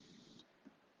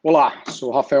Olá,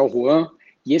 sou Rafael Ruan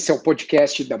e esse é o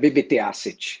podcast da BBT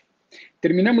Asset.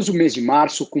 Terminamos o mês de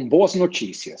março com boas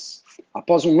notícias.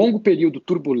 Após um longo período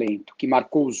turbulento que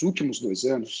marcou os últimos 2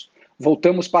 anos,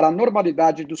 voltamos para a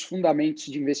normalidade dos fundamentos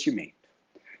de investimento.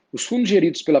 Os fundos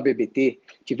geridos pela BBT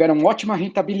tiveram ótima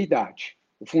rentabilidade.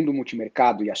 O Fundo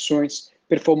Multimercado e Ações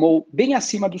performou bem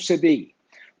acima do CDI.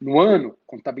 No ano,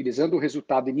 contabilizando o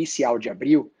resultado inicial de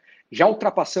abril, já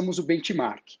ultrapassamos o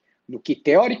benchmark, no que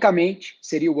teoricamente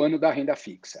seria o ano da renda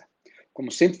fixa. Como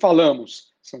sempre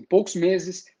falamos, são poucos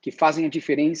meses que fazem a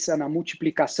diferença na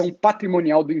multiplicação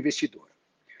patrimonial do investidor.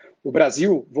 O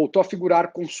Brasil voltou a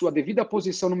figurar com sua devida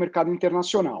posição no mercado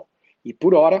internacional e,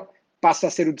 por hora, passa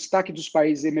a ser o destaque dos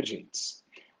países emergentes.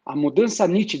 A mudança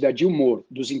nítida de humor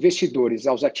dos investidores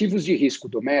aos ativos de risco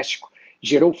doméstico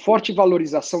gerou forte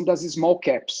valorização das small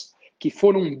caps, que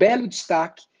foram um belo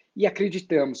destaque, e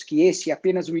acreditamos que esse é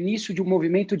apenas o início de um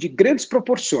movimento de grandes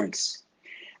proporções.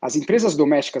 As empresas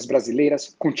domésticas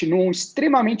brasileiras continuam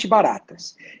extremamente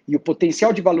baratas e o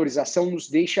potencial de valorização nos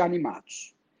deixa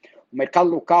animados. O mercado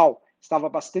local estava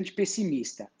bastante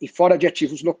pessimista e fora de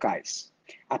ativos locais.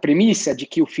 A premissa de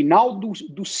que o final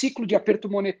do ciclo de aperto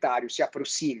monetário se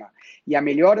aproxima e a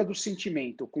melhora do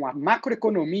sentimento com a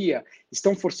macroeconomia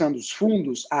estão forçando os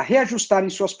fundos a reajustarem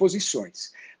suas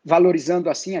posições, valorizando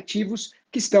assim ativos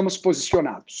que estamos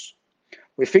posicionados.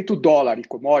 O efeito dólar e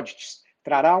commodities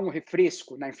trará um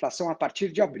refresco na inflação a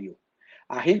partir de abril.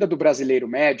 A renda do brasileiro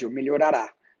médio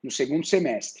melhorará no segundo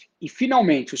semestre. E,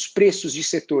 finalmente, os preços de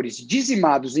setores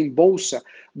dizimados em bolsa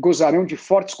gozarão de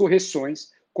fortes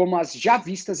correções, como as já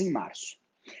vistas em março.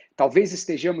 Talvez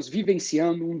estejamos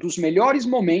vivenciando um dos melhores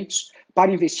momentos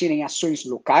para investir em ações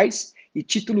locais e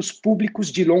títulos públicos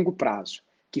de longo prazo,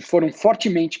 que foram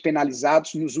fortemente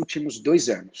penalizados nos últimos 2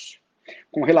 anos.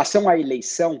 Com relação à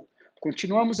eleição,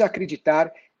 continuamos a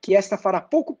acreditar que esta fará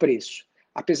pouco preço,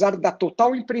 apesar da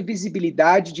total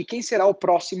imprevisibilidade de quem será o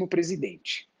próximo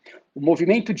presidente. O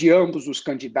movimento de ambos os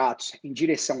candidatos em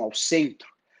direção ao centro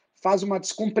faz uma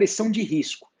descompressão de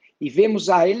risco e vemos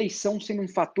a eleição sendo um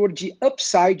fator de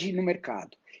upside no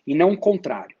mercado, e não o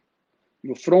contrário.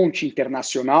 No fronte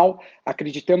internacional,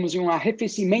 acreditamos em um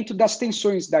arrefecimento das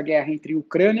tensões da guerra entre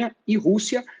Ucrânia e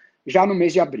Rússia já no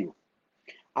mês de abril.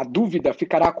 A dúvida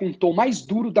ficará com um tom mais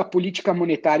duro da política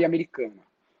monetária americana,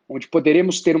 onde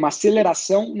poderemos ter uma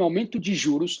aceleração no aumento de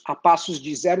juros a passos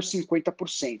de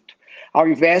 0,50%, ao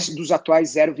invés dos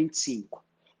atuais 0,25%,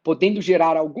 podendo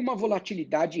gerar alguma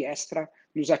volatilidade extra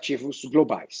nos ativos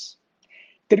globais.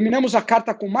 Terminamos a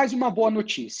carta com mais uma boa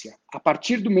notícia. A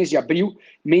partir do mês de abril,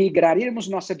 migraremos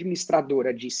nossa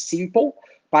administradora de Simple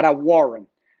para Warren.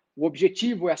 O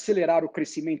objetivo é acelerar o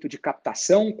crescimento de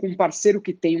captação com um parceiro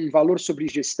que tem um valor sobre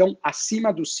gestão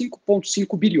acima dos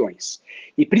 5,5 bilhões.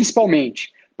 E,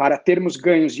 principalmente, para termos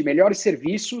ganhos de melhores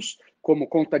serviços, como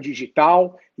conta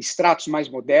digital, extratos mais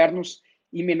modernos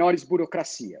e menores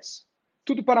burocracias.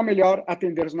 Tudo para melhor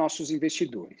atender os nossos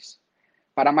investidores.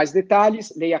 Para mais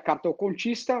detalhes, leia a carta ao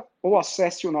contista ou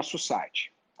acesse o nosso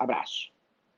site. Abraço.